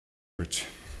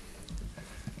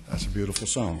That's a beautiful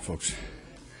song, folks.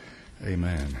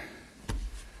 Amen.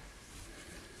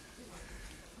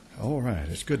 All right,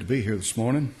 it's good to be here this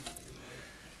morning.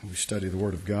 We study the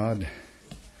Word of God.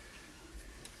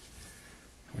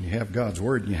 When you have God's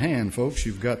Word in your hand, folks,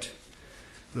 you've got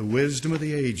the wisdom of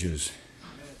the ages.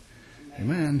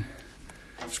 Amen.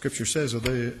 Scripture says of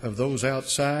those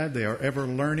outside, they are ever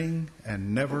learning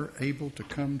and never able to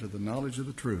come to the knowledge of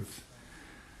the truth.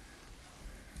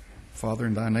 Father,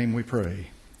 in thy name we pray.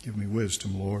 Give me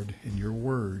wisdom, Lord, in your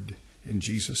word. In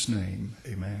Jesus' name,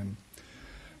 amen.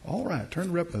 All right, turn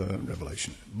to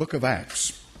Revelation. Book of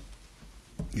Acts.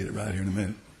 Get it right here in a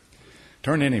minute.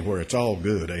 Turn anywhere, it's all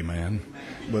good, amen.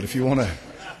 But if you want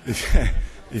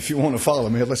to follow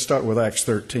me, let's start with Acts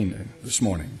 13 this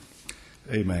morning.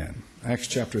 Amen. Acts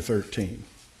chapter 13.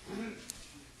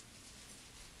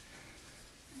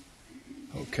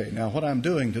 Okay, now what I'm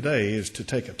doing today is to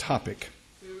take a topic.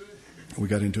 We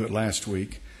got into it last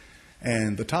week.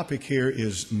 And the topic here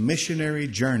is missionary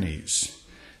journeys.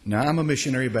 Now, I'm a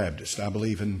missionary Baptist. I'm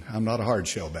not a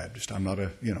hard-shell Baptist. I'm not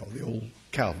the old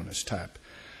Calvinist type.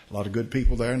 A lot of good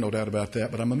people there, no doubt about that.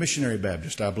 But I'm a missionary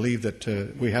Baptist. I believe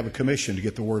that we have a commission to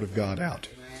get the Word of God out.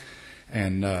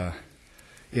 And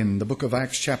in the book of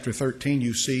Acts chapter 13,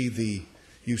 you see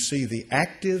the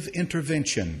active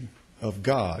intervention of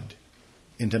God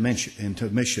into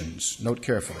missions. Note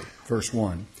carefully, verse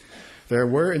 1. There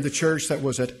were in the church that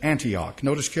was at Antioch.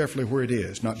 Notice carefully where it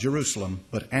is. Not Jerusalem,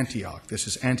 but Antioch. This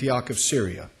is Antioch of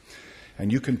Syria.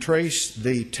 And you can trace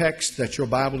the text that your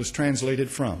Bible is translated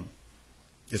from.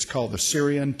 It's called the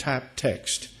Syrian type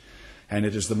text. And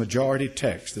it is the majority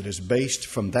text that is based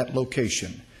from that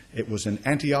location. It was in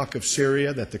Antioch of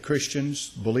Syria that the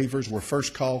Christians, believers, were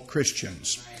first called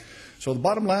Christians. So the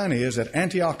bottom line is that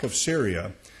Antioch of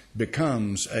Syria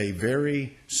becomes a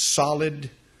very solid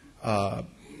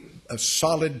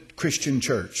Christian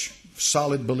church,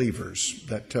 solid believers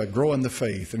that grow in the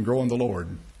faith and grow in the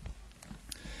Lord.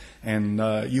 And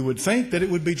you would think that it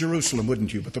would be Jerusalem,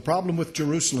 wouldn't you? But the problem with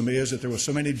Jerusalem is that there were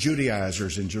so many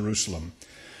Judaizers in Jerusalem.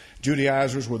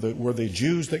 Judaizers were the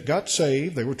Jews that got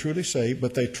saved. They were truly saved,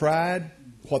 but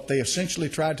what they essentially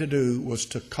tried to do was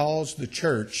to cause the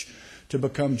church to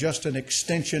become just an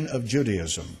extension of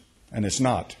Judaism. And it's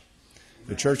not.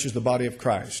 The church is the body of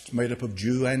Christ, made up of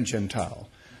Jew and Gentile.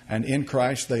 And in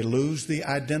Christ, they lose the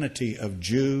identity of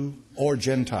Jew or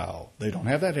Gentile. They don't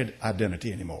have that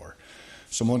identity anymore.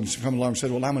 Someone's come along and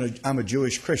said, well, I'm a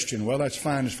Jewish Christian. Well, that's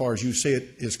fine as far as you see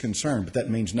it is concerned, but that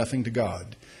means nothing to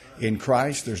God. In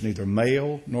Christ, there's neither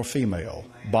male nor female,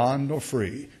 bond nor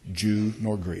free, Jew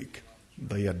nor Greek.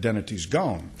 The identity's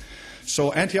gone.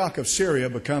 So Antioch of Syria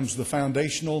becomes the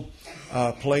foundational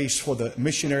place for the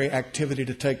missionary activity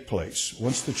to take place.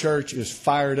 Once the church is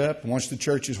fired up, once the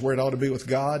church is where it ought to be with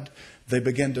God, they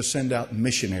begin to send out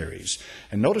missionaries.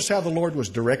 And notice how the Lord was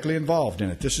directly involved in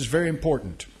it. This is very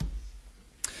important.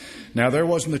 Now, there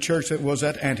was in the church that was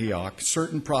at Antioch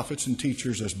certain prophets and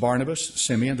teachers as Barnabas,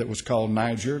 Simeon, that was called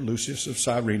Niger, Lucius of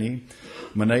Cyrene,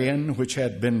 Manaen, which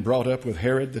had been brought up with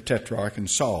Herod the Tetrarch, and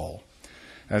Saul.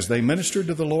 As they ministered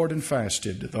to the Lord and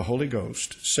fasted, the Holy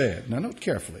Ghost said, now note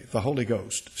carefully, the Holy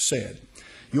Ghost said,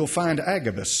 you'll find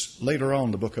Agabus later on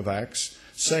in the book of Acts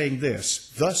saying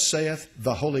this, thus saith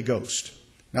the Holy Ghost.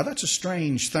 Now that's a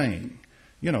strange thing.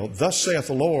 Thus saith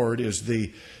the Lord is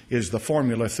the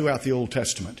formula throughout the Old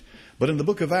Testament. But in the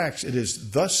book of Acts, it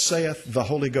is, thus saith the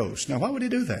Holy Ghost. Now, why would he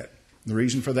do that? The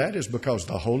reason for that is because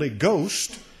the Holy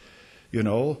Ghost,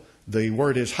 the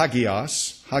word is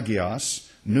hagios,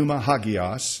 pneuma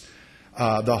hagios.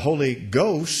 The Holy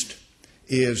Ghost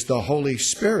is the Holy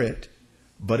Spirit,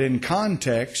 but in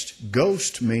context,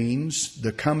 ghost means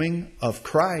the coming of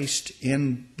Christ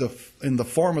in the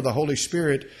form of the Holy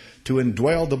Spirit to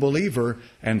indwell the believer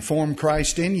and form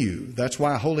Christ in you. That's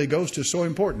why Holy Ghost is so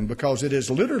important, because it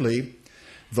is literally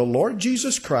the Lord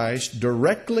Jesus Christ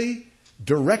directly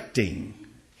directing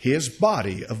His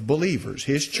body of believers,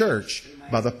 His church,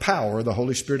 by the power of the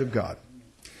Holy Spirit of God.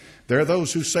 There are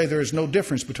those who say there is no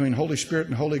difference between Holy Spirit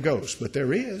and Holy Ghost, but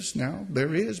there is. Now,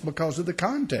 there is because of the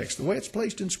context, the way it's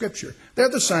placed in Scripture. They're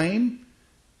the same.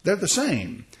 They're the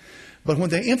same. But when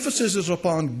the emphasis is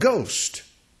upon ghost,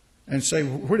 and say,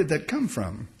 where did that come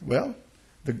from? Well,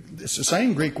 it's the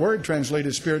same Greek word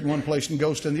translated spirit in one place and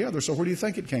ghost in the other. So where do you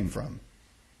think it came from?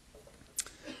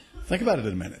 Think about it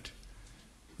in a minute.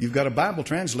 You've got a Bible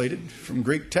translated from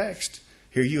Greek text.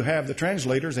 Here you have the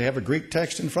translators. They have a Greek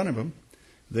text in front of them.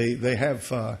 They have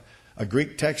a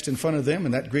Greek text in front of them,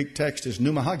 and that Greek text is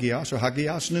pneuma hagios, or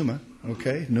hagios pneuma.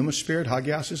 Okay, pneuma spirit,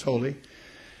 hagios is holy.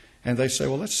 And they say,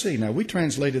 well, let's see. Now, we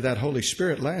translated that Holy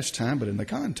Spirit last time, but in the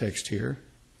context here,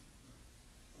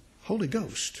 Holy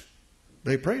Ghost.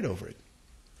 They prayed over it.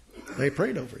 They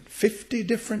prayed over it. 50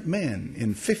 different men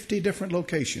in 50 different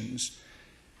locations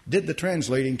did the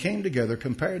translating, came together,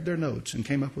 compared their notes, and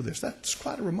came up with this. That's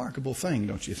quite a remarkable thing,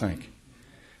 don't you think?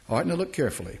 All right, now look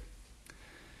carefully.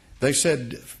 They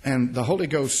said, and the Holy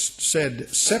Ghost said,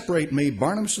 separate me,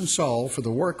 Barnabas and Saul, for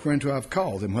the work whereunto I've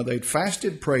called them. When they'd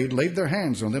fasted, prayed, laid their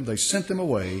hands on them, they sent them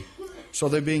away. So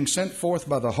they, being sent forth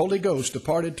by the Holy Ghost,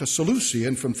 departed to Seleucia,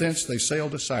 and from thence they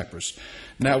sailed to Cyprus.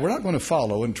 Now, we're not going to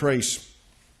follow and trace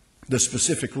the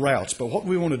specific routes, but what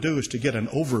we want to do is to get an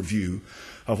overview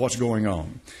of what's going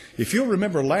on. If you'll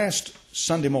remember last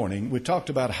Sunday morning, we talked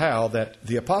about how that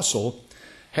the apostle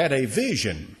had a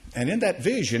vision, and in that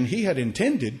vision he had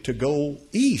intended to go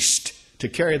east to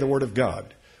carry the Word of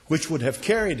God, which would have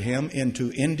carried him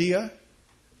into India,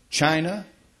 China,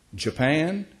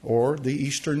 Japan, or the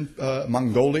eastern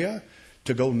Mongolia,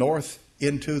 to go north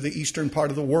into the eastern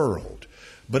part of the world.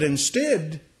 But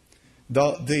instead,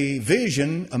 the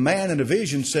vision, a man in a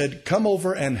vision said, come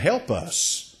over and help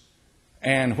us.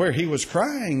 And where he was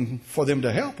crying for them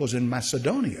to help was in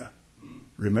Macedonia.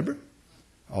 Remember?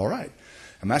 All right.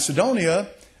 And Macedonia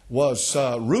was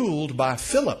ruled by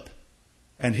Philip,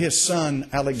 and his son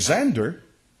Alexander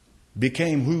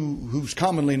became who's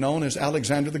commonly known as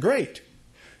Alexander the Great.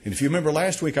 And if you remember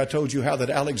last week, I told you how that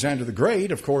Alexander the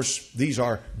Great, of course, these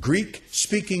are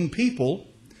Greek-speaking people.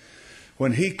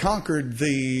 When he conquered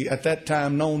the, at that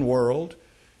time, known world,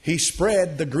 he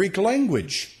spread the Greek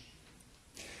language.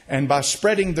 And by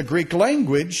spreading the Greek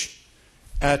language,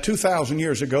 2,000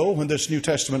 years ago, when this New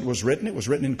Testament was written, it was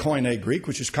written in Koine Greek,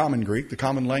 which is common Greek, the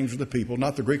common language of the people,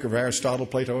 not the Greek of Aristotle,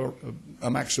 Plato,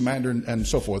 Anaximander, and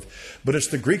so forth. But it's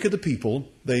the Greek of the people,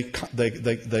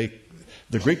 the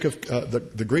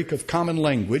Greek of common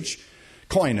language,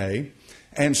 Koine.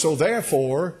 And so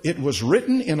therefore, it was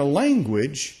written in a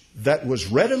language that was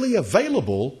readily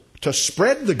available to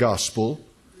spread the gospel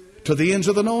to the ends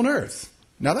of the known earth.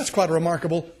 Now that's quite a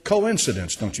remarkable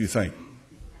coincidence, don't you think?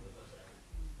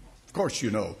 Of course you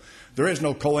know. There is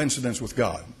no coincidence with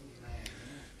God.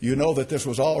 You know that this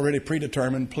was already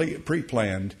predetermined,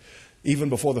 pre-planned, even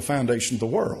before the foundation of the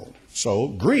world. So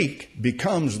Greek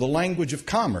becomes the language of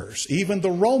commerce. Even the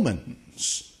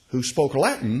Romans who spoke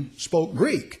Latin spoke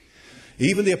Greek.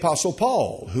 Even the Apostle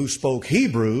Paul, who spoke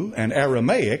Hebrew and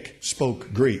Aramaic,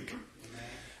 spoke Greek.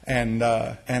 And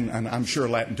I'm sure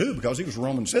Latin too, because he was a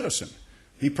Roman citizen.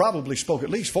 He probably spoke at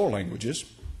least 4 languages,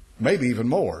 maybe even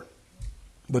more.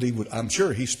 But I'm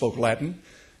sure he spoke Latin,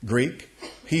 Greek,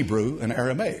 Hebrew, and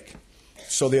Aramaic.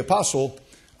 So the apostle,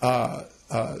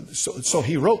 so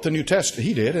he wrote the New Testament,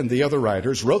 he did, and the other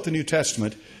writers wrote the New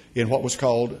Testament in what was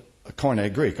called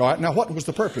Koine Greek. All right, now what was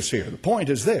the purpose here? The point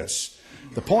is this.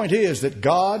 The point is that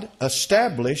God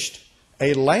established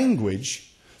a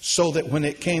language so that when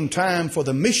it came time for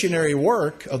the missionary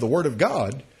work of the Word of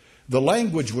God, the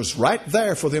language was right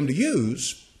there for them to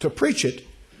use to preach it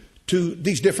to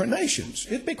these different nations.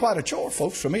 It'd be quite a chore,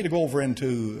 folks, for me to go over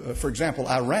into, for example,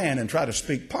 Iran and try to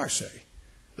speak Parsi.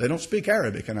 They don't speak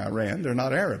Arabic in Iran. They're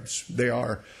not Arabs. They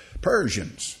are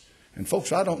Persians. And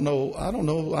folks, I know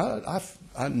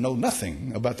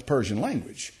nothing about the Persian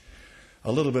language.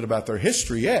 A little bit about their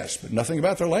history, yes, but nothing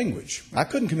about their language. I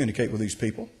couldn't communicate with these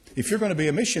people. If you're going to be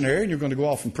a missionary and you're going to go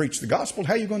off and preach the gospel,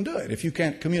 how are you going to do it if you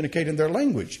can't communicate in their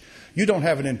language? You don't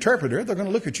have an interpreter, they're going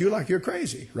to look at you like you're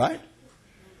crazy, right?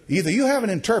 Either you have an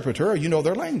interpreter or you know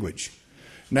their language.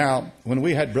 Now, when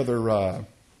we had Brother,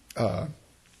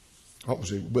 what was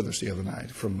he with us the other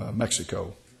night from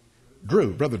Mexico?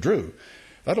 Brother Drew.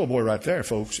 That old boy right there,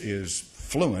 folks, is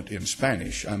fluent in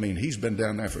Spanish. I mean, he's been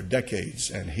down there for decades,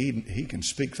 and he can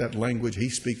speak that language. He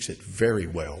speaks it very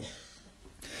well.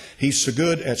 He's so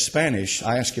good at Spanish,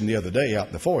 I asked him the other day out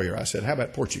in the foyer, I said, how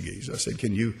about Portuguese? I said,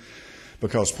 can you,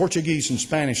 because Portuguese and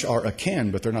Spanish are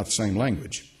akin, but they're not the same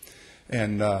language.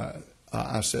 And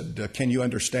I said, can you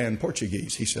understand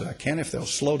Portuguese? He said, I can if they'll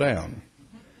slow down.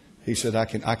 He said, I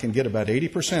can get about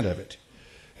 80% of it.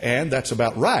 And that's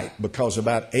about right, because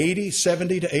about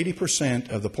 70 to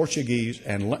 80% of the Portuguese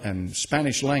and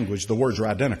Spanish language, the words are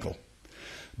identical.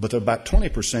 But about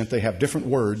 20%, they have different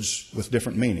words with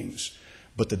different meanings.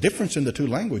 But the difference in the two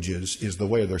languages is the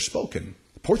way they're spoken.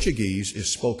 Portuguese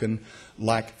is spoken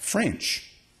like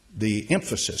French, the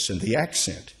emphasis and the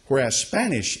accent, whereas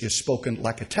Spanish is spoken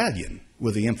like Italian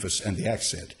with the emphasis and the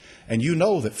accent. And you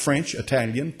know that French,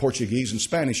 Italian, Portuguese, and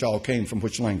Spanish all came from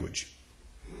which language?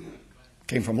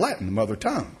 Came from Latin, the mother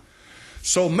tongue.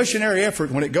 So missionary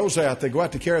effort, when it goes out, they go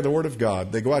out to carry the Word of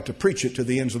God. They go out to preach it to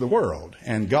the ends of the world.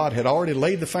 And God had already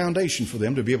laid the foundation for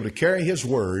them to be able to carry His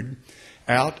Word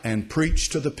out and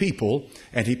preached to the people,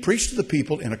 and he preached to the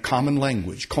people in a common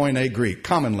language, Koine Greek,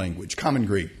 common language, common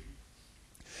Greek,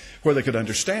 where they could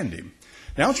understand him.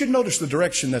 Now I want you to notice the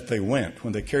direction that they went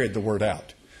when they carried the word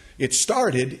out. It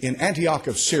started in Antioch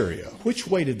of Syria. Which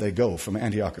way did they go from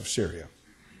Antioch of Syria?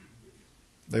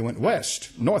 They went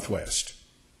west, northwest.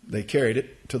 They carried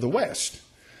it to the west.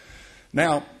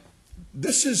 Now,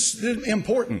 this is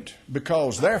important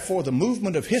because, therefore, the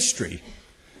movement of history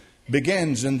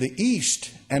begins in the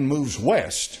east and moves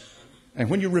west. And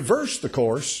when you reverse the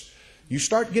course, you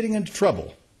start getting into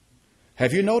trouble.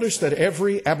 Have you noticed that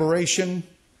every aberration,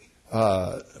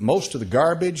 most of the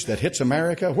garbage that hits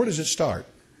America, where does it start?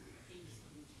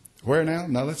 Where now?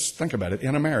 Now let's think about it.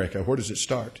 In America, where does it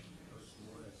start?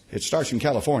 It starts in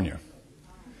California,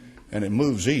 and it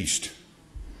moves east.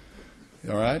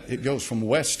 All right? It goes from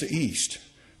west to east.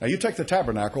 Now, you take the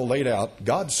tabernacle laid out.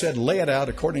 God said, lay it out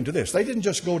according to this. They didn't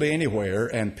just go to anywhere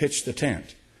and pitch the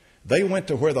tent. They went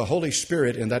to where the Holy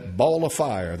Spirit in that ball of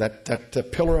fire,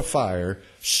 that pillar of fire,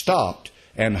 stopped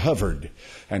and hovered.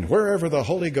 And wherever the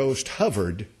Holy Ghost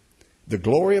hovered, the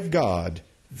glory of God,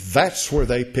 that's where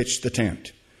they pitched the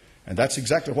tent. And that's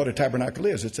exactly what a tabernacle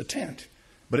is. It's a tent.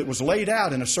 But it was laid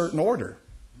out in a certain order.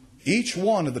 Each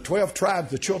one of the 12 tribes,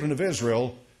 the children of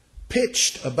Israel,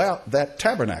 pitched about that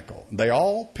tabernacle. They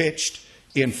all pitched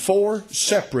in 4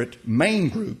 separate main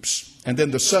groups, and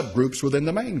then the subgroups within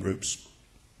the main groups.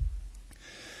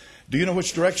 Do you know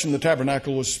which direction the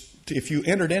tabernacle was? If you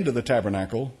entered into the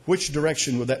tabernacle, which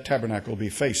direction would that tabernacle be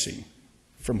facing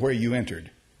from where you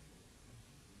entered?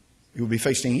 It would be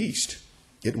facing east.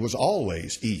 It was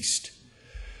always east.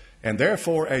 And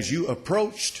therefore, as you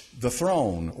approached the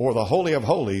throne or the Holy of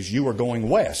Holies, you were going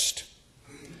west.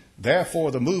 Therefore,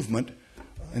 the movement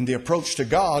and the approach to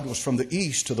God was from the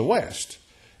east to the west.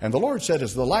 And the Lord said,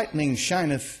 as the lightning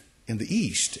shineth in the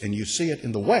east, and you see it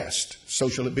in the west, so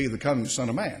shall it be the coming of the Son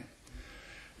of Man.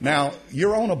 Now,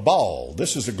 you're on a ball.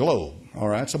 This is a globe. All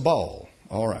right, it's a ball.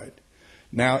 All right.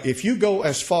 Now, if you go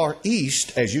as far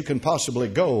east as you can possibly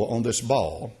go on this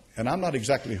ball, and I'm not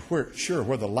exactly sure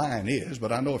where the line is,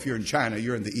 but I know if you're in China,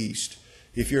 you're in the east.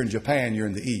 If you're in Japan, you're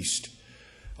in the east.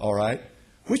 All right.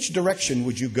 Which direction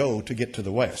would you go to get to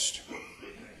the west?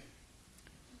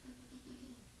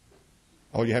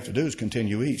 All you have to do is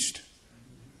continue east,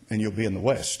 and you'll be in the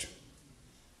west.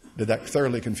 Did that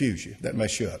thoroughly confuse you? That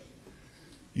mess you up?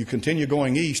 You continue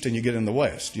going east and you get in the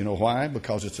west. You know why?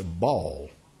 Because it's a ball.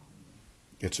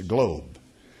 It's a globe.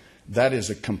 That is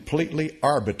a completely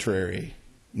arbitrary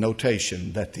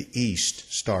notation that the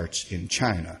east starts in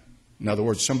China. In other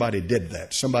words, somebody did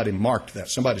that. Somebody marked that.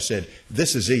 Somebody said,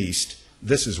 this is east,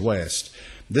 this is west,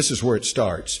 this is where it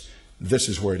starts, this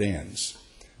is where it ends.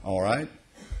 All right?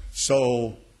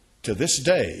 So, to this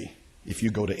day, if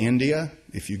you go to India,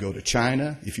 if you go to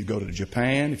China, if you go to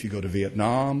Japan, if you go to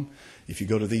Vietnam, if you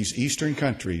go to these eastern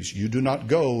countries, you do not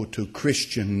go to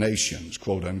Christian nations,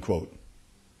 quote unquote.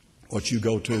 What you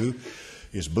go to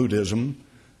is Buddhism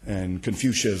and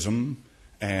Confucianism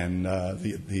and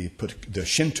the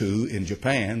Shinto in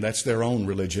Japan. That's their own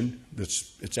religion.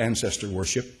 It's ancestor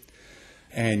worship.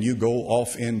 And you go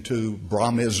off into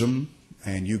Brahmism,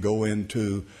 and you go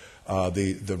into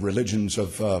the religions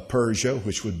of Persia,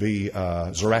 which would be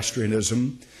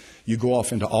Zoroastrianism. You go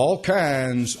off into all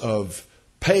kinds of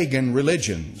pagan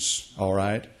religions, all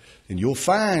right? And you'll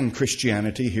find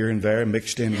Christianity here and there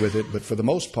mixed in with it, but for the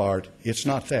most part, it's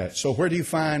not that. So where do you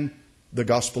find the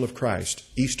gospel of Christ?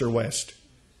 East or west?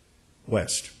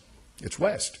 West. It's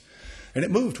west. And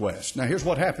it moved west. Now here's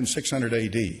what happened 600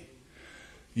 A.D.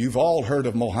 You've all heard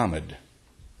of Muhammad.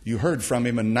 You heard from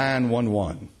him in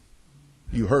 911.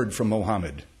 You heard from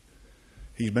Muhammad.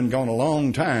 He's been gone a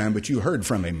long time, but you heard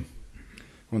from him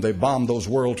when they bombed those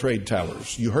World Trade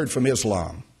Towers. You heard from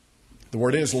Islam. The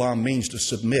word Islam means to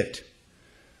submit.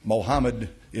 Muhammad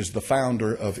is the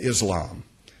founder of Islam.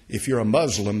 If you're a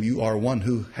Muslim, you are one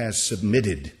who has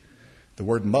submitted. The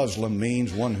word Muslim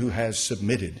means one who has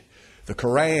submitted. The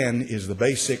Quran is the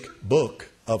basic book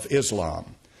of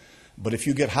Islam. But if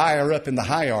you get higher up in the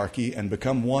hierarchy and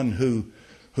become one who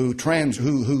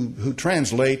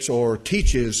translates or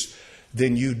teaches,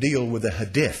 then you deal with the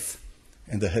Hadith.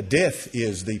 And the Hadith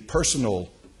is the personal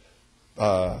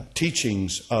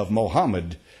teachings of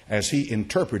Muhammad as he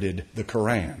interpreted the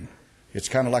Quran. It's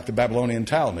kind of like the Babylonian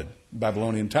Talmud.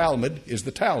 Babylonian Talmud is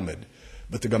the Talmud,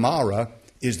 but the Gemara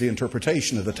is the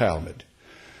interpretation of the Talmud.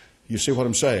 You see what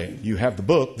I'm saying? You have the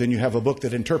book, then you have a book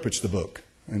that interprets the book.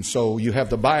 And so you have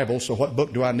the Bible, so what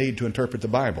book do I need to interpret the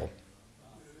Bible?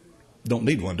 Don't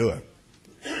need one, do I?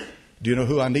 Do you know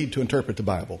who I need to interpret the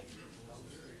Bible?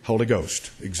 Holy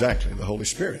Ghost. Exactly, the Holy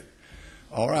Spirit.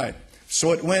 All right.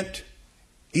 So it went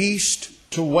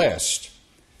east to west.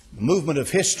 The movement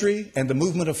of history and the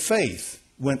movement of faith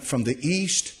went from the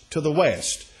east to the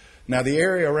west. Now, the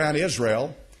area around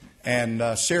Israel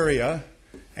and Syria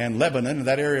and Lebanon, and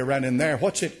that area around in there,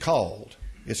 what's it called?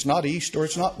 It's not east or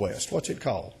it's not west. What's it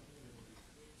called?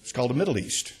 It's called the Middle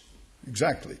East.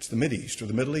 Exactly. It's the Mideast or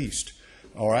the Middle East.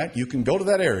 All right? You can go to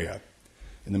that area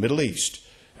in the Middle East,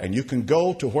 and you can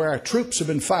go to where our troops have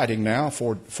been fighting now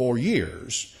for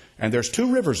years, and there's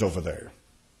two rivers over there.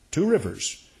 Two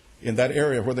rivers in that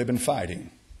area where they've been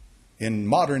fighting. In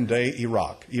modern day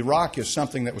Iraq. Iraq is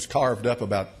something that was carved up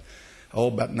about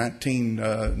 19,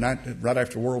 right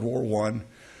after World War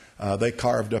I. They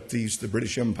carved up the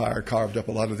British Empire carved up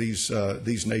a lot of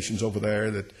these nations over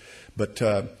there. But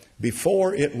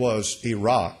before it was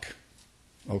Iraq,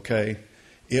 okay,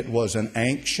 it was an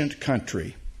ancient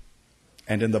country.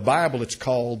 And in the Bible it's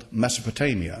called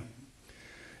Mesopotamia.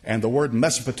 And the word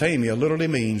Mesopotamia literally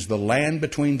means the land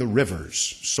between the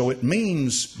rivers. So it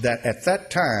means that at that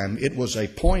time it was a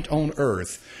point on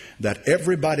earth that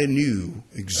everybody knew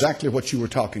exactly what you were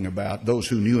talking about. Those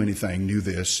who knew anything knew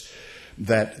this,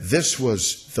 that this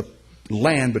was the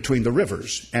land between the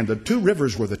rivers. And the two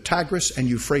rivers were the Tigris and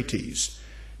Euphrates.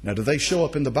 Now, do they show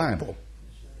up in the Bible?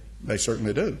 They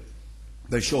certainly do.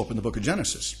 They show up in the book of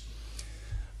Genesis,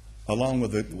 along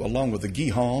with the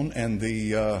Gihon and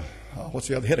the what's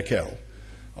the other? Hiddekel.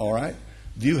 All right.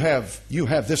 You have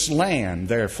this land,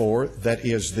 therefore, that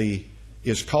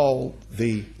is called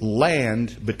the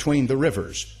land between the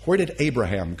rivers. Where did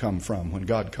Abraham come from when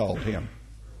God called him?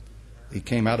 He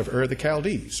came out of Ur of the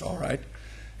Chaldees. All right.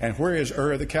 And where is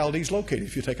Ur of the Chaldees located?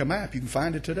 If you take a map, you can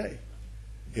find it today.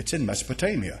 It's in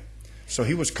Mesopotamia. So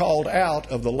he was called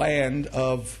out of the land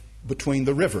of between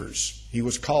the rivers. He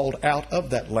was called out of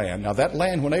that land. Now, that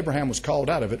land, when Abraham was called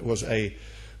out of it, was a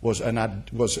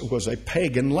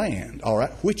pagan land. All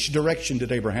right. Which direction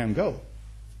did Abraham go?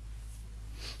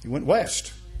 He went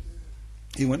west.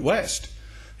 He went west.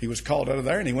 He was called out of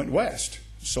there and he went west.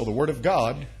 So the Word of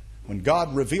God, when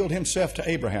God revealed Himself to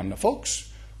Abraham. Now,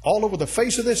 folks, all over the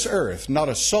face of this earth, not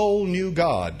a soul knew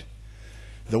God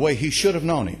the way he should have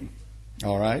known Him.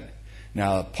 All right.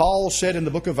 Now, Paul said in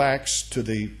the book of Acts to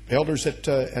the elders at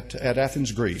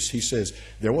Athens, Greece, he says,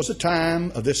 there was a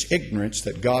time of this ignorance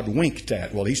that God winked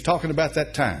at. Well, he's talking about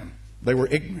that time. They were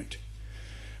ignorant.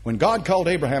 When God called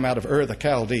Abraham out of Ur of the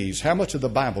Chaldees, how much of the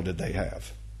Bible did they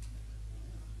have?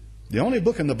 The only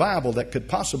book in the Bible that could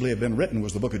possibly have been written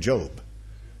was the book of Job,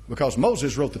 because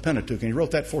Moses wrote the Pentateuch, and he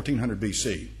wrote that 1400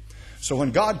 BC. So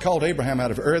when God called Abraham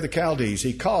out of Ur of the Chaldees,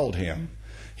 He called him.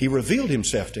 He revealed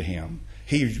Himself to him.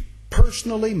 He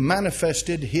personally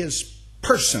manifested His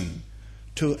person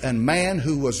to a man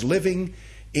who was living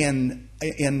in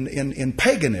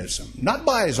paganism, not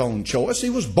by his own choice. He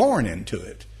was born into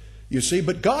it, you see,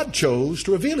 but God chose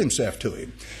to reveal Himself to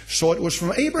him. So it was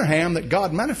from Abraham that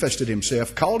God manifested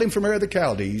Himself, called him from Ur of the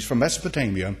Chaldees, from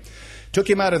Mesopotamia, took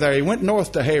him out of there. He went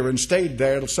north to Haran, stayed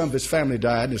there till some of his family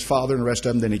died, and his father and the rest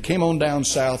of them. Then he came on down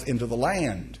south into the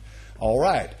land. All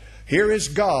right. Here is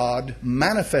God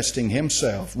manifesting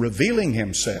Himself, revealing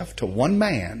Himself to one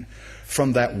man.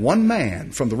 From that one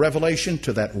man, from the revelation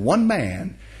to that one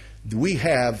man, we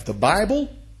have the Bible,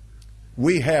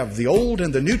 we have the Old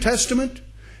and the New Testament,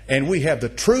 and we have the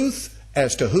truth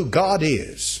as to who God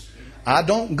is. I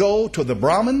don't go to the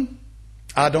Brahmin.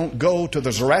 I don't go to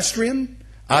the Zoroastrian.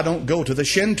 I don't go to the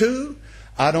Shinto.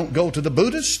 I don't go to the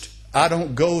Buddhist. I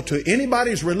don't go to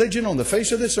anybody's religion on the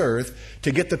face of this earth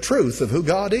to get the truth of who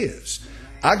God is.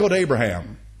 I go to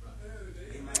Abraham.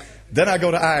 Then I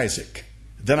go to Isaac.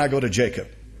 Then I go to Jacob.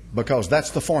 Because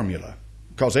that's the formula.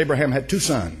 Because Abraham had two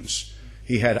sons.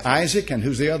 He had Isaac, and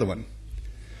who's the other one?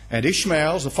 And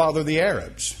Ishmael's the father of the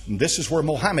Arabs. And this is where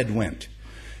Muhammad went.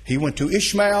 He went to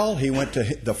Ishmael. He went to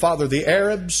the father of the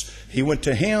Arabs. He went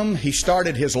to him. He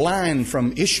started his line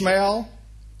from Ishmael.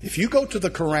 If you go to the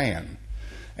Quran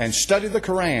and study the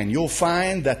Quran, you'll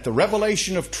find that the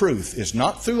revelation of truth is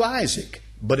not through Isaac,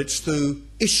 but it's through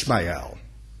Ishmael.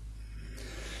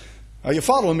 Are you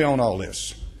following me on all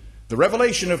this? The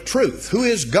revelation of truth. Who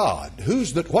is God?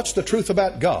 What's the truth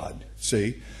about God?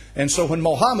 See? And so when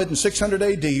Muhammad in 600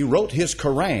 AD wrote his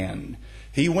Quran,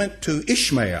 he went to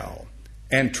Ishmael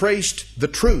and traced the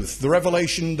truth, the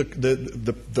revelation,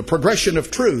 the progression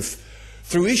of truth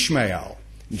through Ishmael.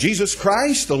 Jesus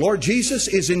Christ, the Lord Jesus,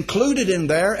 is included in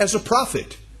there as a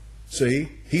prophet. See?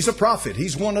 He's a prophet.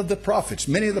 He's one of the prophets,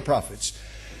 many of the prophets.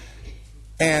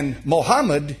 And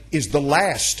Muhammad is the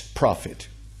last prophet.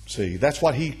 See, that's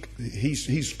what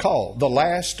he's called, the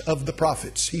last of the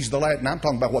prophets. He's the last. Now I'm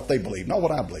talking about what they believe, not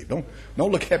what I believe. Don't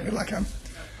look at me like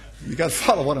you got to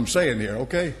follow what I'm saying here,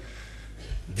 okay?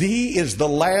 He is the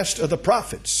last of the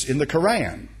prophets in the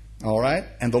Quran. All right?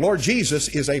 And the Lord Jesus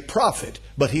is a prophet,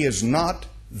 but He is not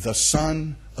the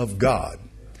Son of God.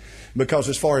 Because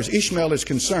as far as Ishmael is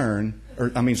concerned,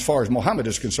 as far as Muhammad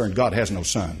is concerned, God has no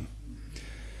son.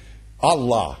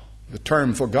 Allah, the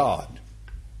term for God,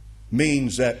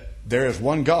 means that there is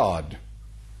one God.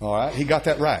 All right? He got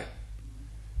that right.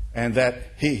 And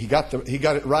that he got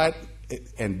it right.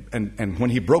 And when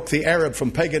he broke the Arab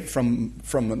from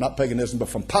not paganism, but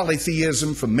from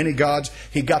polytheism, from many gods,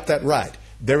 he got that right.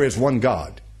 There is one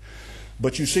God.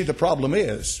 But you see, the problem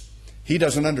is, he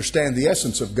doesn't understand the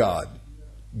essence of God.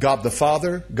 God the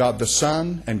Father, God the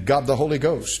Son, and God the Holy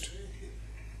Ghost.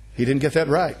 He didn't get that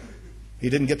right. He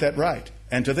didn't get that right.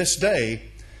 And to this day,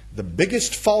 the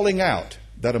biggest falling out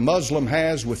that a Muslim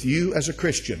has with you as a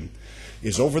Christian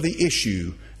is over the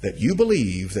issue that you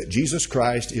believe that Jesus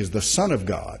Christ is the Son of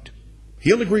God.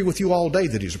 He'll agree with you all day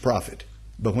that He's a prophet.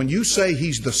 But when you say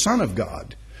He's the Son of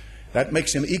God, that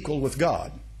makes Him equal with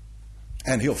God.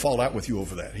 And He'll fall out with you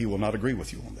over that. He will not agree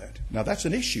with you on that. Now that's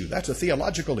an issue. That's a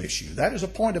theological issue. That is a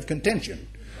point of contention.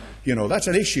 That's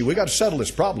an issue. We've got to settle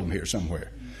this problem here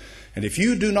somewhere. And if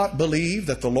you do not believe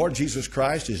that the Lord Jesus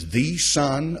Christ is the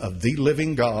Son of the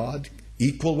living God,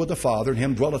 equal with the Father, in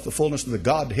Him dwelleth the fullness of the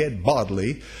Godhead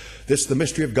bodily, this is the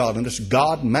mystery of godliness,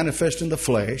 God manifest in the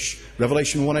flesh.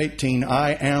 Revelation 1:18,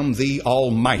 I am the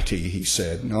Almighty, He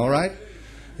said. All right?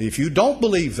 If you don't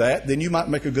believe that, then you might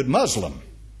make a good Muslim.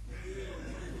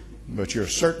 But you're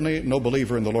certainly no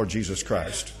believer in the Lord Jesus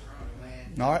Christ.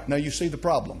 All right? Now you see the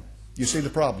problem. You see the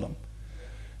problem.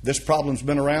 This problem's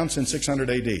been around since 600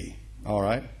 A.D. All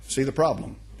right? See the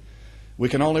problem. We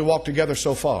can only walk together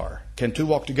so far. Can two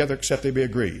walk together except they be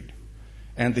agreed?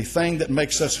 And the thing that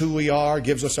makes us who we are,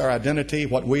 gives us our identity,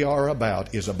 what we are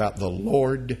about, is about the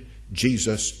Lord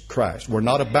Jesus Christ. We're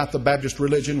not about the Baptist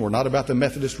religion. We're not about the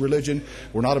Methodist religion.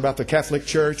 We're not about the Catholic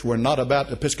Church. We're not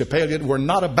about Episcopalian. We're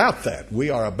not about that. We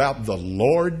are about the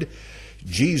Lord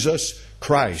Jesus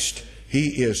Christ.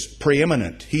 He is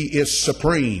preeminent. He is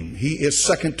supreme. He is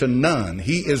second to none.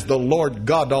 He is the Lord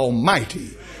God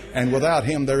Almighty. And without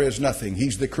Him there is nothing.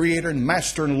 He's the Creator and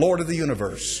Master and Lord of the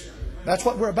universe. That's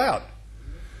what we're about.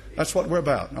 That's what we're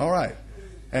about. All right.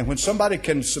 And when somebody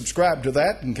can subscribe to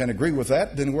that and can agree with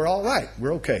that, then we're all right.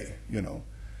 We're okay,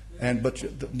 But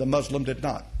the Muslim did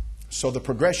not. So the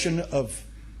progression of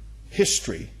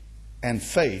history and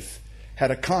faith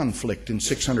had a conflict in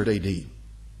 600 A.D.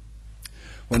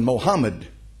 When Muhammad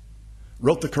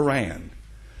wrote the Quran,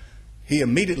 he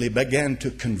immediately began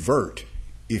to convert.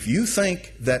 If you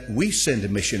think that we send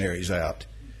missionaries out,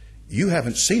 you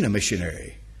haven't seen a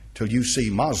missionary till you see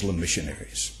Muslim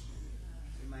missionaries.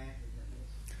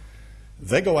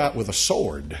 They go out with a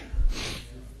sword.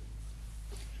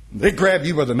 They grab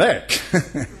you by the neck.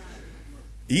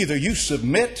 Either you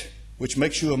submit, which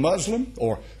makes you a Muslim,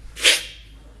 or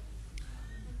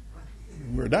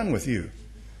we're done with you.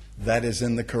 That is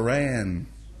in the Quran.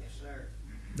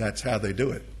 That's how they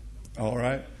do it. All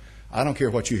right? I don't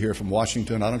care what you hear from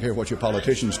Washington. I don't care what your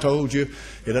politicians told you.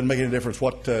 It doesn't make any difference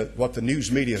what the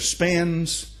news media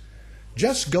spins.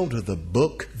 Just go to the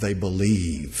book they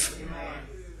believe.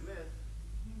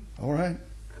 All right?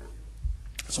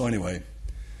 So anyway,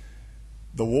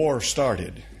 the war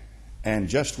started, and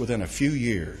just within a few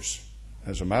years,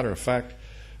 as a matter of fact,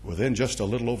 within just a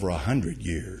little over 100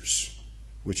 years,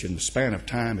 which in the span of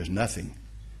time is nothing,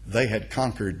 they had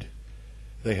conquered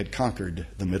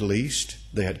the Middle East,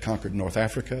 they had conquered North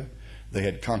Africa, they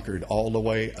had conquered all the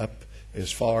way up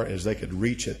as far as they could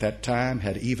reach at that time,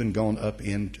 had even gone up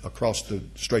across the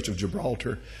Straits of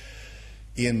Gibraltar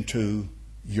into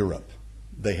Europe.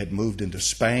 They had moved into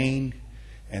Spain,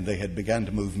 and they had begun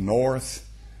to move north,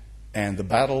 and the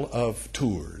Battle of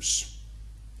Tours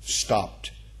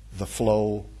stopped the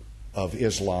flow of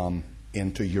Islam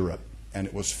into Europe. And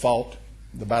it was fought,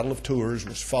 the Battle of Tours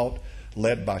was fought,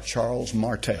 led by Charles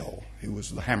Martel, who was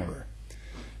the hammerer,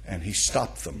 and he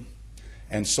stopped them.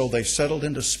 And so they settled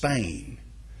into Spain,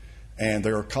 and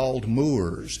they are called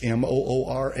Moors,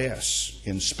 M-O-O-R-S,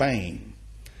 in Spain.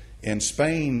 And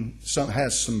Spain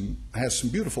has some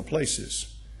beautiful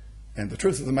places. And the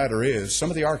truth of the matter is,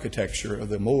 some of the architecture of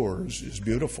the Moors is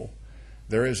beautiful.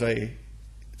 There is a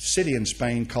city in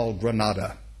Spain called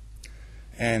Granada.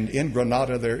 And in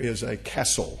Granada there is a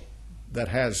castle that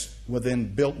has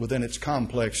built within its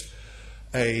complex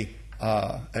a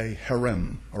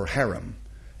harem,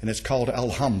 and it's called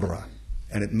Alhambra,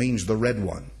 and it means the red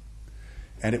one.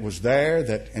 And it was there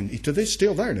and to this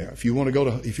still there now. If you want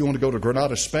to go to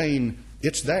Granada, Spain,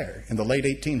 it's there. In the late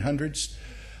 1800s,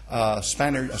 a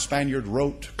Spaniard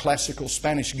wrote classical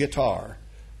Spanish guitar,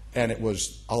 and it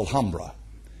was Alhambra.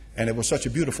 And it was such a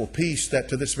beautiful piece that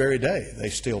to this very day, they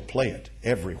still play it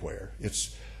everywhere.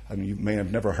 I mean, you may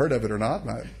have never heard of it or not,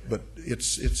 but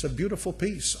it's a beautiful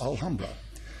piece, Alhambra.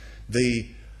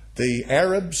 The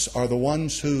Arabs are the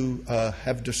ones who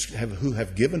have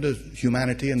given to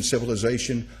humanity and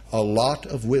civilization a lot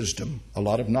of wisdom, a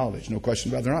lot of knowledge. No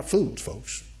question about it. They're not fools,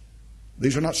 folks.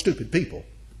 These are not stupid people.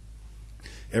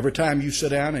 Every time you sit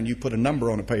down and you put a number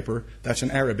on a paper, that's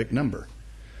an Arabic number.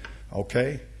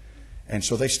 Okay? And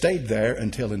so they stayed there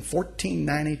until in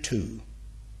 1492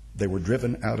 they were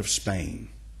driven out of Spain.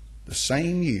 The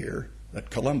same year that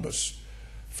Columbus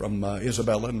from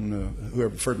Isabella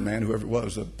and Ferdinand, whoever it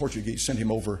was, the Portuguese sent him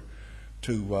over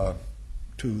to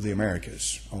the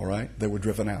Americas. All right? They were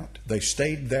driven out. They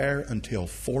stayed there until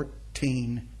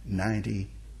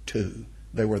 1492.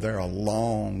 They were there a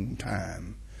long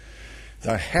time.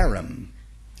 The harem,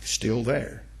 still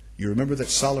there. You remember that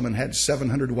Solomon had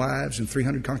 700 wives and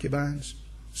 300 concubines?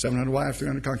 700 wives,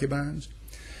 300 concubines?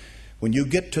 When you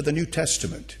get to the New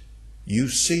Testament, you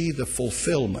see the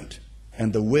fulfillment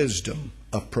and the wisdom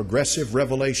of progressive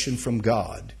revelation from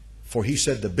God. For he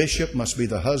said the bishop must be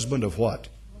the husband of what?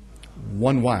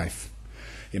 One wife.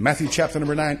 In Matthew chapter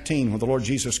number 19, when the Lord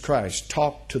Jesus Christ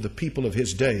talked to the people of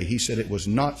his day, he said it was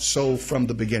not so from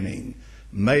the beginning.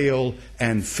 Male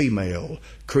and female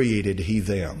created he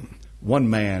them. One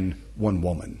man, one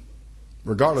woman.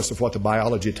 Regardless of what the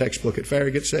biology textbook at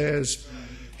Farragut says,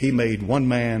 he made one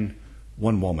man,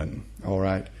 one woman. All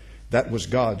right? That was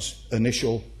God's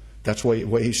initial, that's the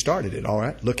way he started it. All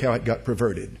right? Look how it got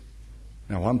perverted.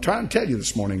 Now, what I'm trying to tell you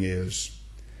this morning is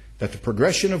that the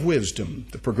progression of wisdom,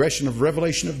 the progression of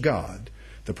revelation of God,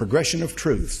 the progression of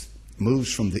truth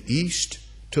moves from the east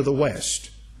to the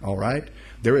west. All right?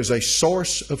 There is a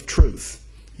source of truth.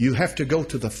 You have to go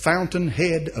to the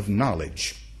fountainhead of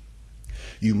knowledge.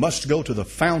 You must go to the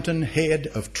fountainhead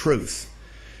of truth.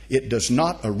 It does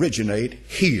not originate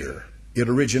here. It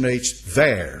originates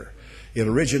there. It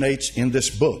originates in this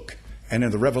book and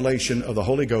in the revelation of the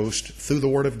Holy Ghost through the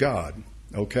Word of God.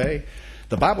 Okay?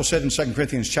 The Bible said in 2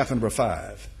 Corinthians chapter number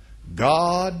 5,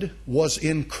 God was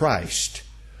in Christ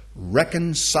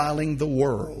reconciling the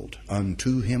world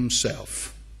unto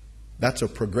himself. That's a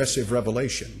progressive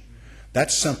revelation.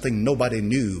 That's something nobody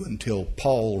knew until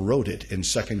Paul wrote it in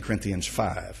 2 Corinthians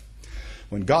 5.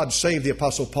 When God saved the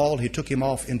Apostle Paul, he took him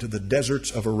off into the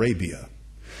deserts of Arabia.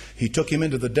 He took him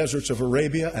into the deserts of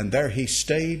Arabia, and there he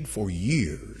stayed for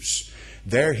years.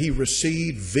 There he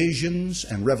received visions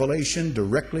and revelation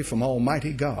directly from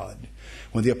Almighty God.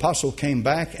 When the apostle came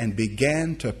back and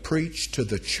began to preach to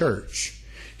the church,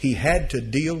 he had to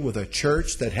deal with a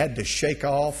church that had to shake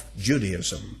off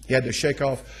Judaism. He had to shake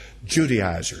off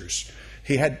Judaizers.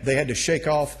 They had to shake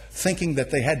off thinking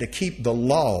that they had to keep the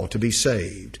law to be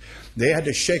saved. They had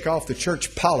to shake off the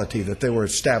church polity that they were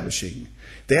establishing.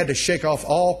 They had to shake off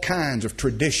all kinds of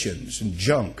traditions and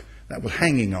junk that was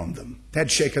hanging on them. They had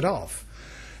to shake it off.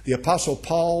 The Apostle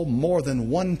Paul, more than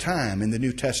one time in the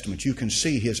New Testament, you can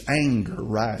see his anger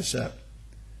rise up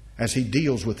as he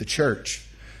deals with the church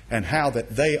and how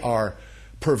that they are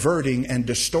perverting and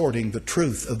distorting the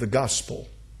truth of the gospel.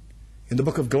 In the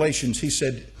book of Galatians, he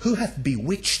said, "Who hath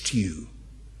bewitched you?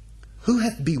 Who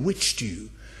hath bewitched you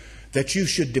that you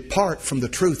should depart from the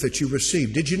truth that you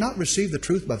received? Did you not receive the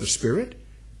truth by the Spirit?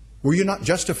 Were you not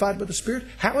justified by the Spirit?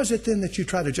 How is it then that you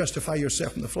try to justify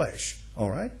yourself in the flesh?"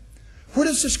 All right? Where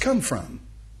does this come from?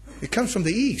 It comes from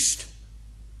the East.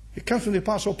 It comes from the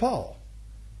Apostle Paul.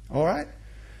 All right?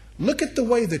 Look at the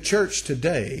way the church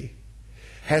today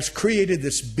has created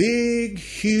this big,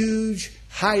 huge,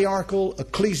 hierarchical,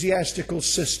 ecclesiastical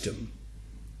system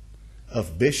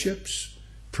of bishops,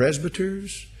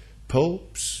 presbyters,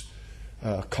 popes,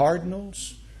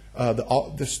 cardinals,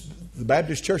 the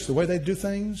Baptist church, the way they do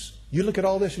things. You look at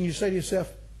all this and you say to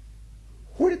yourself,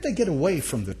 where did they get away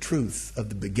from the truth of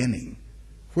the beginning,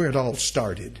 where it all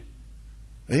started?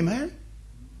 Amen?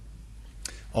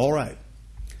 All right.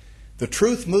 The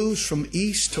truth moves from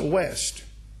east to west.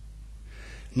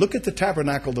 Look at the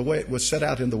tabernacle the way it was set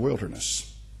out in the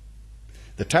wilderness.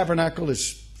 The tabernacle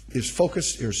is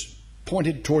focused, is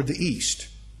pointed toward the east.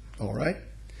 All right?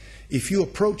 If you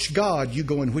approach God, you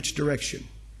go in which direction?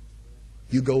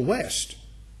 You go west.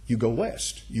 You go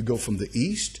west. You go from the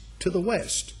east to the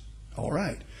west. All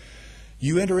right.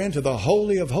 You enter into the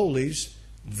Holy of Holies.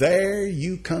 There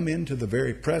you come into the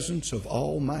very presence of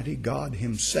Almighty God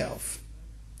Himself.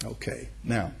 Okay.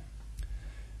 Now,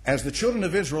 as the children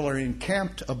of Israel are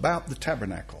encamped about the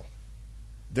tabernacle,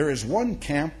 there is one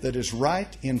camp that is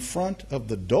right in front of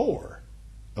the door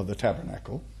of the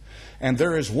tabernacle, and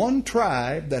there is one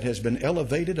tribe that has been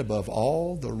elevated above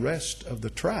all the rest of the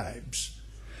tribes.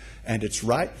 And it's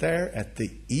right there at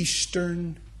the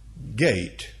eastern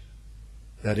gate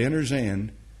that enters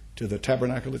in to the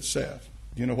tabernacle itself.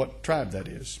 Do you know what tribe that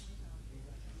is?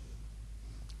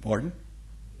 Pardon?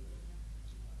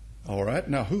 All right.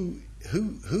 Now,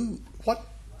 what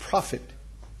prophet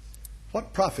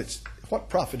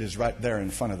is right there in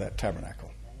front of that tabernacle?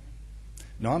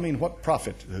 No, I mean, what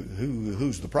prophet?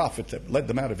 Who's the prophet that led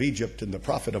them out of Egypt and the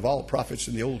prophet of all prophets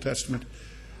in the Old Testament?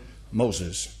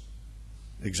 Moses.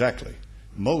 Exactly.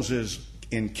 Moses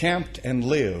encamped and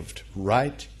lived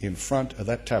right in front of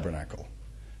that tabernacle.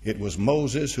 It was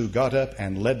Moses who got up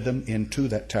and led them into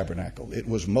that tabernacle. It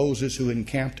was Moses who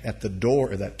encamped at the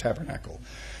door of that tabernacle.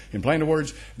 In plain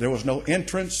words, there was no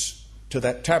entrance to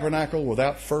that tabernacle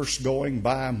without first going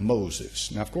by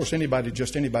Moses. Now, of course, anybody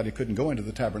couldn't go into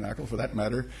the tabernacle, for that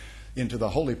matter, into the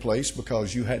holy place,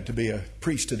 because you had to be a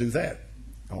priest to do that.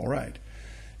 All right.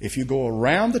 If you go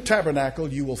around the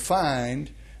tabernacle, you will find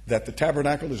that the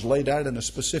tabernacle is laid out in a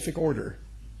specific order.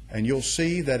 And you'll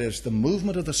see that as the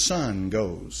movement of the sun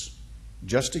goes,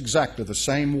 just exactly the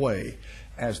same way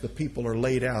as the people are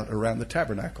laid out around the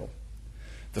tabernacle.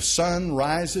 The sun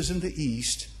rises in the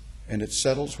east, and it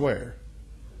settles where?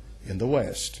 In the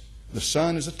west. The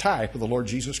sun is a type of the Lord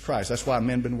Jesus Christ. That's why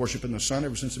men have been worshiping the sun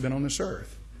ever since they've been on this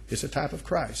earth. It's a type of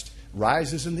Christ.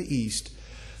 Rises in the east,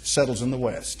 settles in the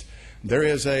west. There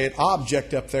is an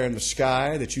object up there in the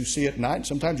sky that you see at night, and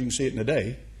sometimes you can see it in the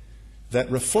day, that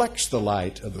reflects the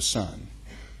light of the sun.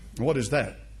 What is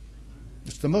that?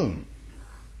 It's the moon.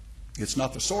 It's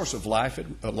not the source of light,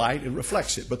 it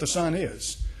reflects it, but the sun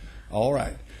is. All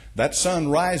right. That sun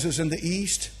rises in the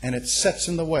east and it sets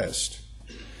in the west.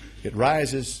 It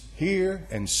rises here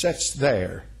and sets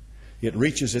there. It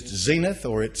reaches its zenith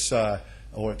or its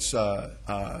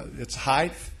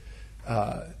height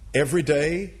every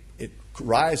day. It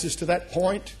rises to that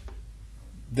point,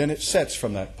 then it sets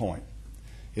from that point.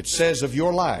 It says of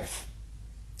your life,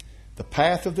 the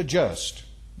path of the just,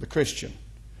 the Christian,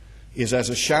 is as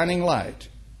a shining light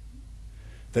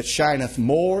that shineth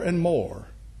more and more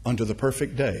unto the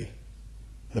perfect day.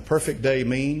 The perfect day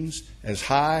means as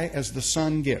high as the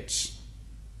sun gets.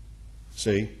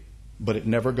 See? But it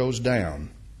never goes down.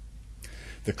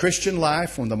 The Christian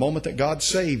life, from the moment that God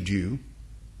saved you,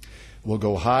 will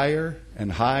go higher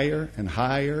and higher and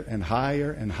higher and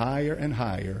higher and higher and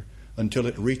higher until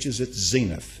it reaches its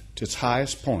zenith, to its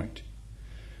highest point.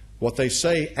 What they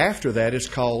say after that is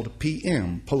called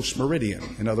PM,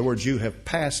 post-meridian. In other words, you have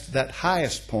passed that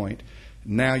highest point.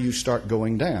 Now you start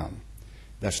going down.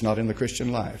 That's not in the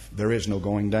Christian life. There is no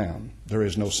going down. There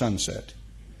is no sunset.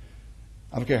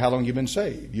 I don't care how long you've been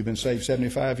saved. You've been saved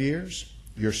 75 years.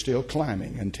 You're still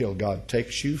climbing until God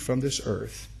takes you from this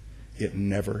earth. It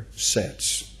never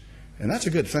sets. And that's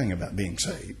a good thing about being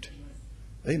saved.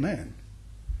 Amen.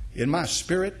 In my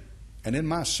spirit and in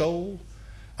my soul,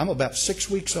 I'm about 6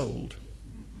 weeks old.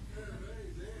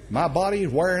 My body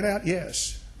is wearing out,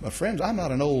 yes. But friends, I'm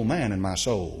not an old man in my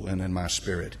soul and in my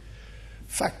spirit.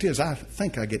 Fact is, I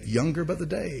think I get younger by the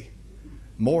day.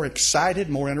 More excited,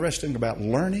 more interested about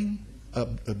learning,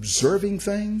 observing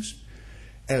things.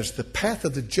 As the path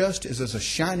of the just is as a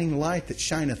shining light that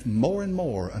shineth more and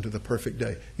more unto the perfect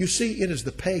day. You see, it is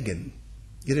the pagan,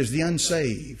 it is the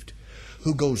unsaved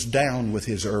who goes down with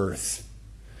his earth.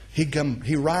 He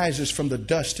rises from the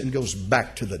dust and goes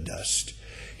back to the dust.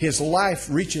 His life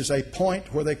reaches a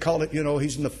point where they call it,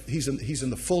 he's in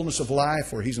the fullness of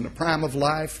life, or he's in the prime of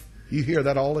life. You hear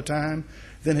that all the time.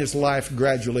 Then his life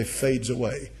gradually fades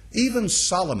away. Even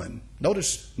Solomon,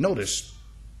 notice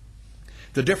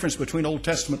the difference between Old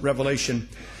Testament revelation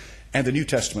and the New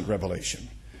Testament revelation.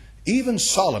 Even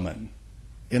Solomon,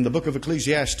 in the book of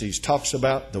Ecclesiastes, talks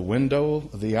about the window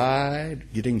of the eye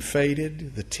getting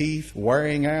faded, the teeth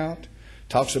wearing out,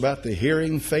 talks about the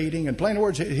hearing fading. In plain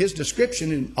words, his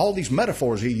description and all these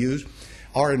metaphors he used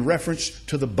are in reference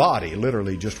to the body,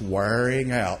 literally just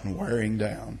wearing out and wearing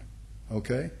down.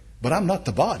 Okay? But I'm not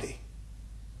the body.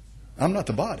 I'm not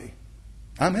the body.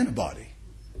 I'm in a body.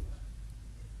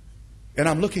 And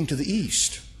I'm looking to the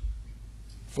east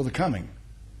for the coming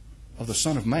of the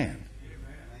Son of Man.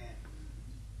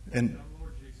 And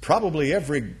probably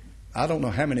I don't know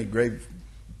how many grave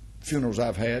funerals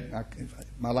I've had.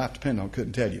 My life depended on,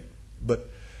 couldn't tell you. But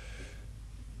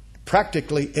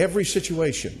practically every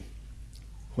situation,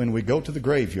 when we go to the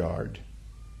graveyard,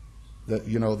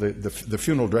 the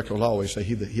funeral director will always say,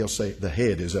 he'll say, the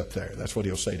head is up there. That's what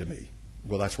he'll say to me.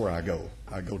 Well, that's where I go.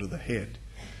 I go to the head.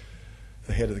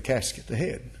 The head of the casket, the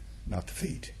head, not the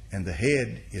feet. And the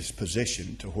head is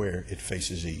positioned to where it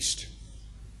faces east.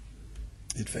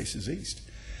 It faces east.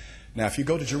 Now, if you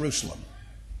go to Jerusalem,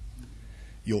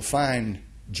 you'll find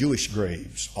Jewish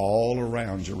graves all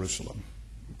around Jerusalem.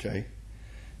 Okay?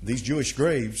 These Jewish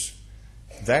graves,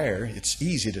 there, it's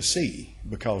easy to see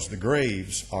because the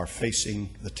graves are facing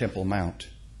the Temple Mount.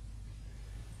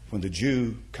 When the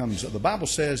Jew comes, the Bible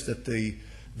says that the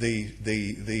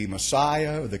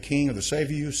Messiah or the King or the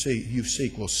Savior you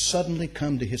seek will suddenly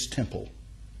come to his temple.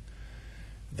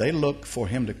 They look for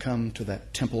him to come to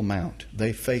that Temple Mount.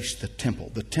 They face the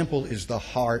temple. The temple is the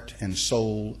heart and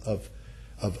soul of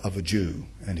a Jew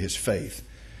and his faith.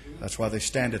 That's why they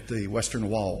stand at the western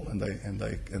wall and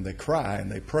they cry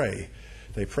and they pray.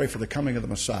 They pray for the coming of the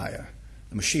Messiah,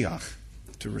 the Mashiach,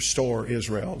 to restore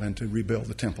Israel and to rebuild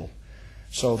the temple.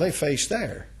 So they face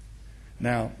there.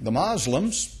 Now, the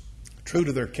Muslims, true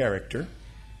to their character,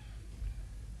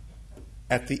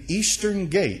 at the eastern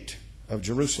gate of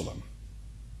Jerusalem,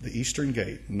 the eastern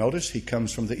gate. Notice he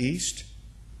comes from the east,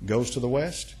 goes to the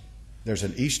west. There's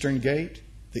an eastern gate.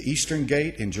 The eastern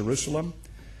gate in Jerusalem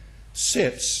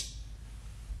sits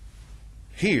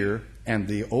here, and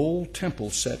the old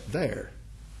temple set there.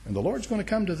 And the Lord's going to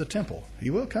come to the temple. He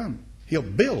will come. He'll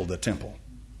build the temple.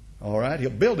 All right?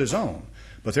 He'll build his own.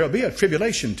 But there'll be a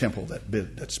tribulation temple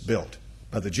that's built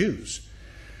by the Jews.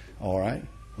 All right?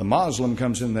 The Muslim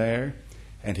comes in there,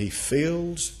 and he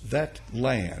fills that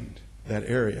land, that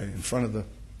area in front of the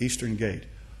eastern gate,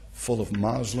 full of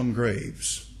Muslim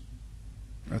graves.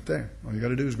 Right there. All you got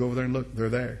to do is go over there and look. They're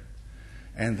there.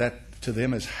 And that to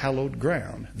them is hallowed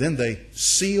ground. Then they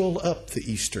seal up the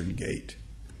eastern gate,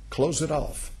 close it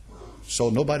off, so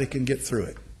nobody can get through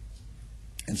it.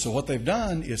 And so what they've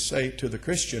done is say to the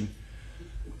Christian,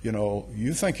 you know,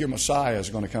 you think your Messiah is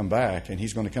going to come back and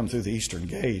he's going to come through the eastern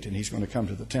gate and he's going to come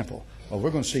to the temple. Well, we're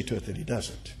going to see to it that he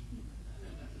doesn't.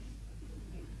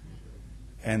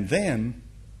 And then,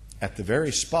 at the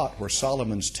very spot where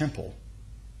Solomon's temple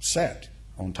sat,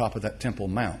 on top of that Temple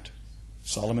Mount,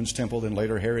 Solomon's temple, then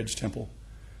later Herod's temple,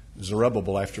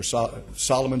 Zerubbabel after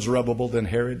Solomon's Zerubbabel, then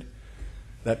Herod,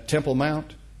 that Temple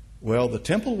Mount, well, the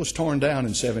temple was torn down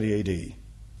in 70 A.D.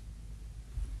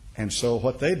 And so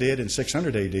what they did in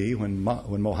 600 A.D., when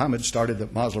Muhammad started the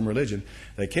Muslim religion,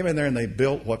 they came in there and they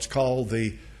built what's called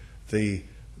the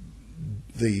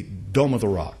Dome of the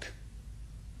Rock.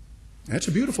 And it's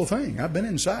a beautiful thing. I've been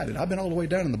inside it. I've been all the way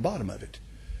down in the bottom of it.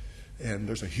 And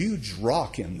there's a huge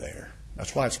rock in there.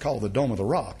 That's why it's called the Dome of the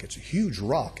Rock. It's a huge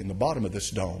rock in the bottom of this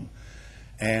dome.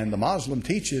 And the Muslim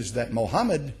teaches that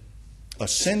Muhammad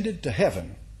ascended to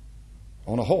heaven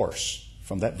on a horse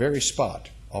from that very spot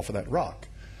off of that rock.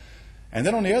 And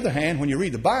then on the other hand, when you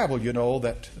read the Bible, you know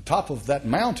that the top of that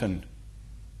mountain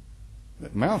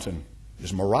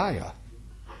is Moriah.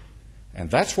 And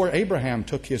that's where Abraham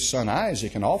took his son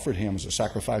Isaac and offered him as a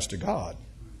sacrifice to God.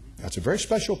 That's a very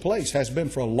special place, has been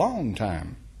for a long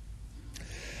time.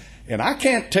 And I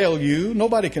can't tell you,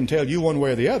 nobody can tell you one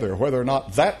way or the other, whether or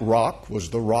not that rock was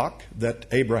the rock that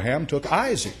Abraham took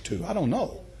Isaac to. I don't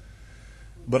know.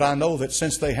 But I know that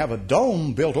since they have a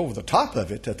dome built over the top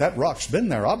of it, that rock's been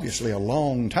there obviously a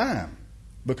long time.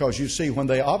 Because you see, when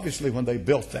they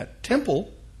built that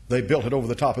temple, they built it over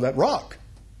the top of that rock.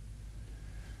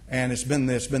 And it's been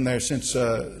there since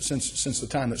the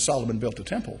time that Solomon built the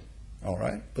temple. All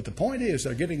right? But the point is,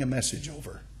 they're getting a message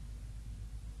over.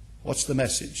 What's the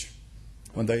message?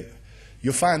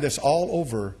 You'll find this all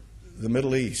over the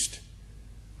Middle East.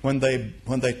 When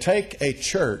they take a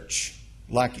church,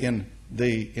 like in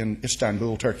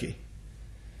Istanbul, Turkey,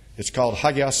 it's called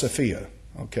Hagia Sophia.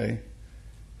 Okay?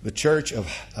 The church of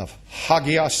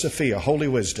Hagia Sophia, Holy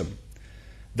Wisdom.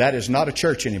 That is not a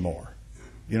church anymore.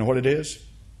 You know what it is?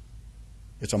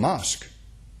 It's a mosque.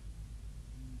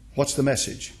 What's the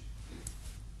message?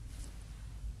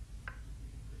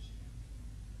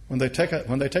 When they take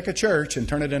a church and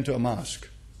turn it into a mosque,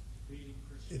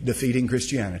 defeating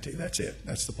Christianity. That's it.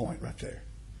 That's the point right there.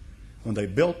 When they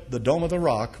built the Dome of the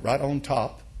Rock right on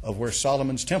top of where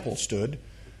Solomon's temple stood,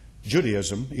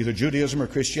 Judaism, either Judaism or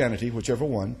Christianity, whichever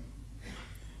one,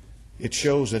 it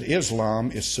shows that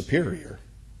Islam is superior.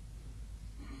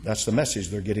 That's the message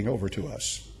they're getting over to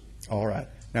us. All right.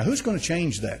 Now, who's going to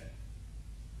change that?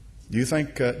 Do you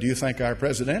think our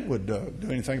president would do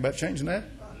anything about changing that?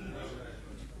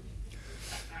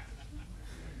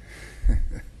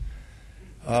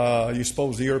 You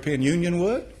suppose the European Union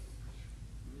would?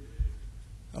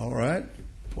 All right.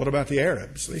 What about the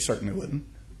Arabs? They certainly wouldn't.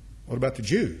 What about the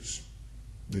Jews?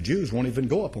 The Jews won't even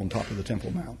go up on top of the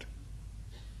Temple Mount.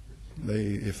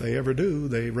 If they ever do,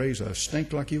 they raise a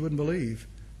stink like you wouldn't believe.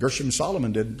 Gershom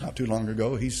Solomon did not too long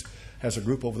ago. He has a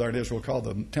group over there in Israel called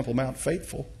the Temple Mount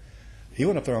Faithful. He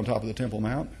went up there on top of the Temple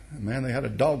Mount, and man, they had a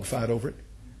dog fight over it.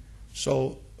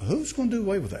 So who's going to do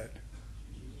away with that?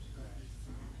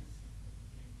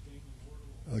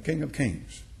 the King of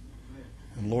Kings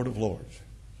and Lord of Lords.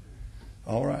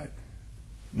 All right.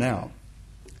 Now,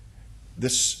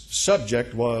 this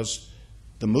subject was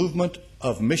the movement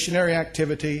of missionary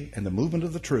activity, and the movement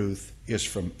of the truth is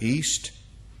from east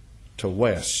to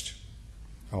west.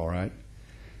 All right.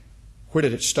 Where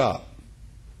did it stop?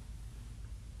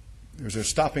 There's a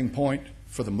stopping point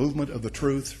for the movement of the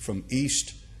truth from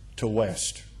east to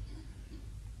west.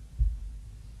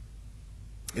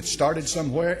 It started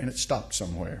somewhere and it stopped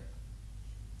somewhere.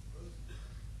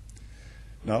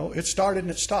 No, it started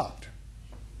and it stopped.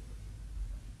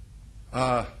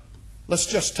 Let's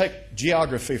just take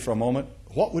geography for a moment.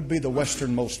 What would be the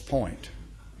westernmost point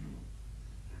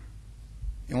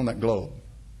on that globe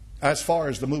as far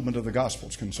as the movement of the gospel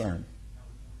is concerned?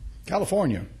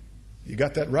 California. You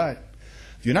got that right.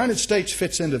 The United States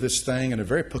fits into this thing in a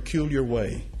very peculiar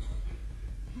way.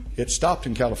 It stopped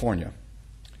in California.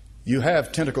 You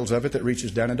have tentacles of it that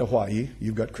reaches down into Hawaii.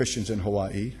 You've got Christians in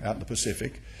Hawaii, out in the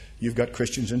Pacific. You've got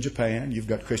Christians in Japan. You've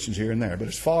got Christians here and there. But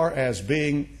as far as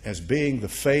being the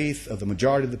faith of the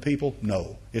majority of the people,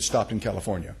 no. It stopped in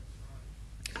California.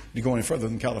 You go any further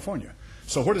than California.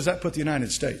 So where does that put the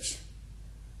United States?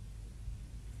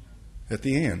 At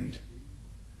the end.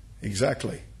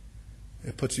 Exactly.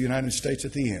 It puts the United States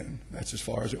at the end. That's as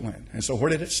far as it went. And so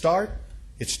where did it start?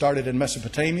 It started in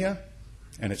Mesopotamia,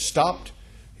 and it stopped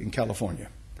in California.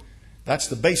 That's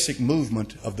the basic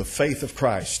movement of the faith of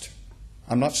Christ.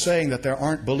 I'm not saying that there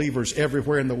aren't believers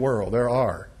everywhere in the world. There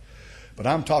are. But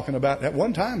I'm talking about, at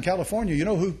one time, California, you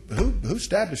know who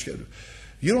established it?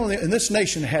 You know, in this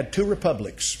nation had two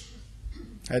republics.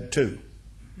 Had two.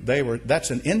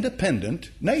 That's an independent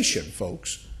nation,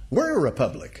 folks. We're a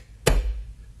republic.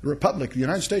 The republic, the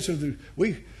United States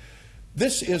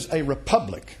this is a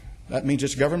republic. That means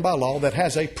it's governed by law that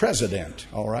has a president,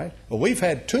 all right? Well, we've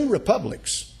had two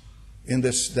republics in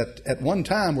this that at one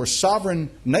time were sovereign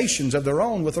nations of their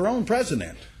own with their own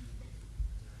president.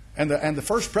 And the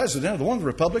first president of one of the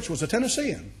republics was a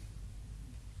Tennessean.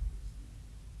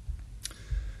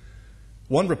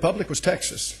 One republic was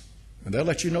Texas. And they'll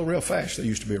let you know real fast they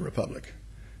used to be a republic.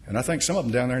 And I think some of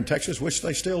them down there in Texas wish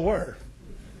they still were.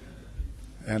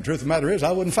 And the truth of the matter is,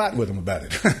 I wouldn't fight with them about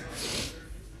it.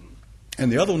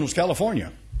 And the other one was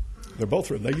California.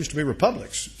 They used to be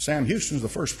republics. Sam Houston was the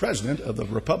first president of the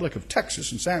Republic of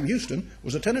Texas, and Sam Houston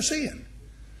was a Tennessean.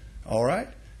 All right?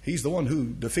 He's the one who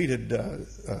defeated,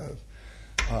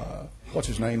 what's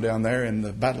his name down there in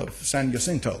the Battle of San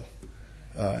Jacinto?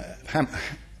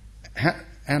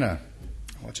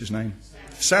 What's his name?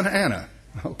 Santa Anna.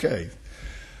 Okay.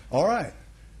 All right.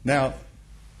 Now,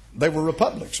 they were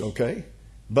republics, okay?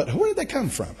 But where did they come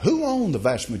from? Who owned the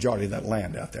vast majority of that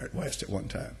land out there at west at one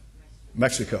time?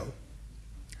 Mexico.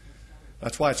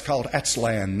 That's why it's called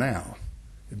Aztlan now.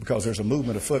 Because there's a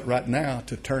movement afoot right now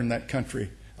to turn that country,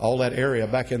 all that area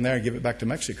back in there and give it back to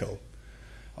Mexico.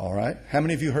 All right? How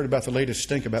many of you heard about the latest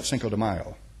stink about Cinco de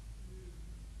Mayo?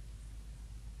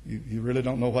 You really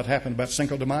don't know what happened about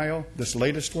Cinco de Mayo, this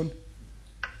latest one?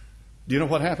 Do you know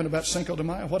what happened about Cinco de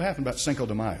Mayo? What happened about Cinco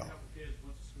de Mayo? Kids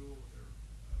went to school with their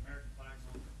American flags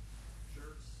on their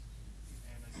shirts,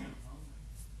 and they sent them home.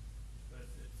 But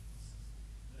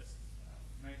that's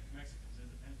Mexico's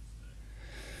Independence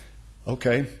Day.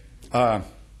 Okay.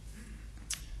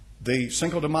 The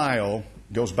Cinco de Mayo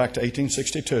goes back to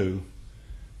 1862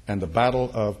 and the Battle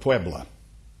of Puebla.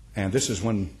 And this is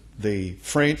when the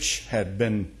French had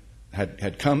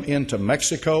come into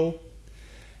Mexico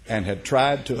and had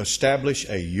tried to establish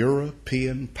a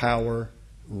European power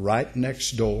right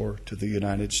next door to the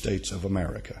United States of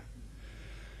America.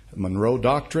 The Monroe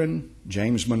Doctrine,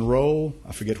 James Monroe,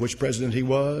 I forget which president he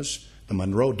was, the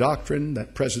Monroe Doctrine,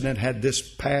 that president had this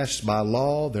passed by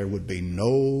law, there would be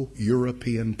no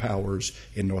European powers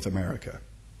in North America.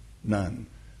 None.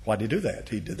 Why did he do that?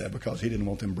 He did that because he didn't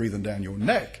want them breathing down your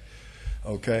neck.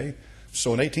 Okay?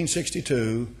 So in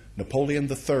 1862, Napoleon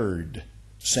III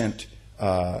sent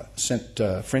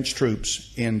French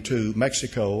troops into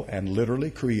Mexico and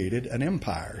literally created an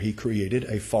empire. He created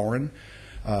a foreign,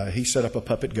 he set up a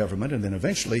puppet government, and then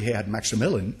eventually he had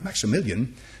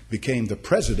Maximilian became the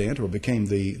president or became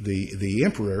the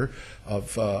emperor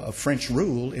of French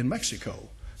rule in Mexico.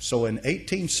 So in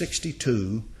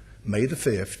 1862, May the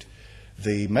 5th,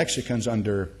 the Mexicans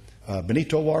under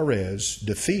Benito Juarez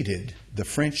defeated the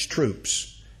French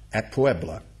troops at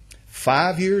Puebla.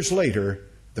 5 years later,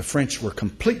 the French were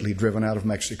completely driven out of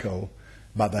Mexico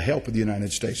by the help of the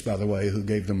United States, by the way, who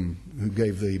gave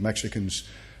the Mexicans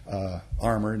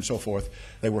armor and so forth.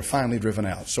 They were finally driven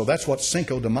out. So that's what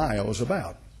Cinco de Mayo is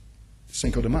about.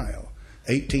 Cinco de Mayo.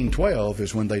 1812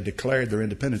 is when they declared their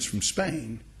independence from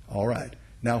Spain. All right.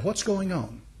 Now, what's going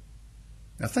on?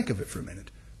 Now, think of it for a minute.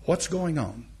 What's going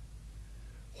on?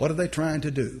 What are they trying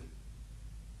to do?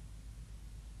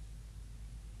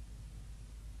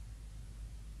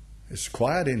 It's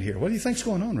quiet in here. What do you think's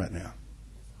going on right now?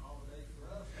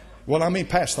 Well, I mean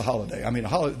past the holiday. I mean,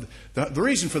 the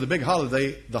reason for the big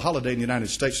holiday, the holiday in the United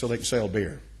States, so they can sell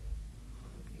beer.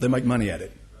 They make money at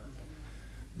it.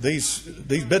 These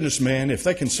businessmen, if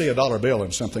they can see a dollar bill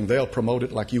in something, they'll promote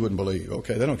it like you wouldn't believe.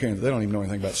 Okay, they don't care. They don't even know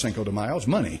anything about Cinco de Mayo. It's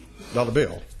money, dollar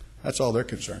bill. That's all they're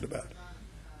concerned about.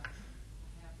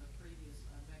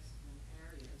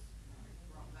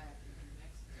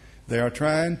 They are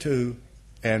trying to,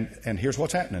 and here's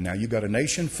what's happening now. You've got a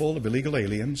nation full of illegal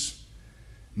aliens,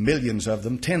 millions of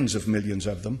them, tens of millions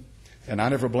of them. And I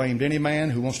never blamed any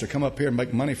man who wants to come up here and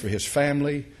make money for his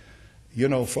family. You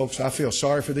know, folks, I feel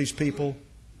sorry for these people.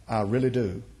 I really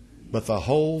do. But the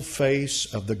whole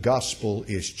face of the gospel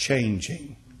is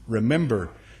changing. Remember,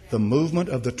 the movement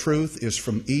of the truth is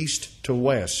from east to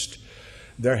west.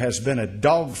 There has been a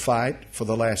dogfight for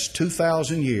the last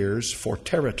 2,000 years for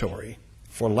territory,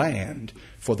 for land,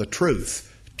 for the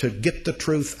truth, to get the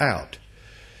truth out.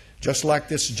 Just like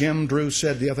this Jim Drew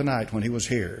said the other night when he was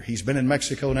here. He's been in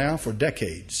Mexico now for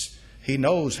decades. He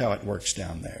knows how it works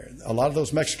down there. A lot of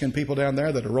those Mexican people down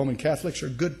there that are Roman Catholics are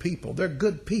good people. They're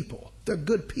good people. They're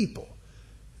good people.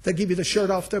 They give you the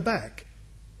shirt off their back.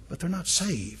 But they're not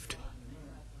saved.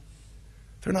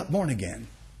 They're not born again.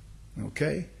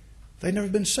 Okay? They've never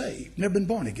been saved. Never been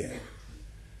born again.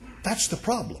 That's the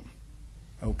problem.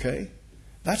 Okay?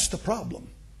 That's the problem.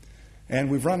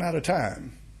 And we've run out of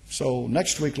time. So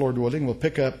next week, Lord willing, we'll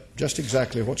pick up just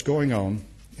exactly what's going on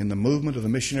in the movement of the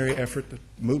missionary effort, the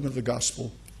movement of the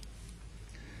gospel,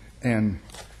 and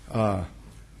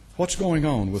what's going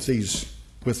on with these,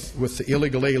 with the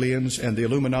illegal aliens and the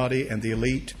Illuminati and the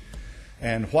elite,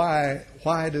 and why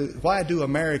do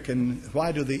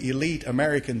the elite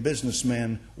American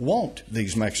businessmen want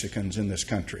these Mexicans in this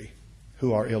country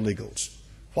who are illegals?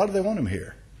 Why do they want them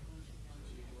here?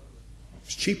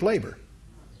 It's cheap labor.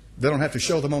 They don't have to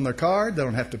show them on their card. They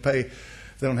don't have to pay.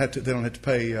 They don't have to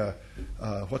pay.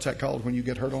 What's that called when you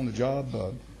get hurt on the job?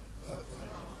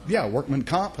 Workman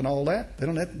comp and all that. They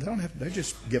don't have. They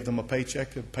just give them a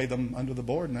paycheck to pay them under the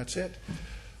board, and that's it.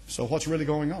 So what's really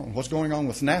going on? What's going on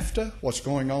with NAFTA? What's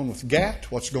going on with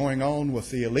GATT? What's going on with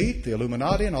the elite, the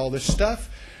Illuminati, and all this stuff?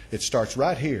 It starts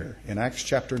right here in Acts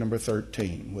chapter number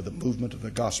 13 with the movement of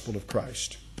the gospel of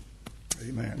Christ.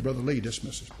 Amen. Brother Lee,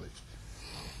 dismiss us, please.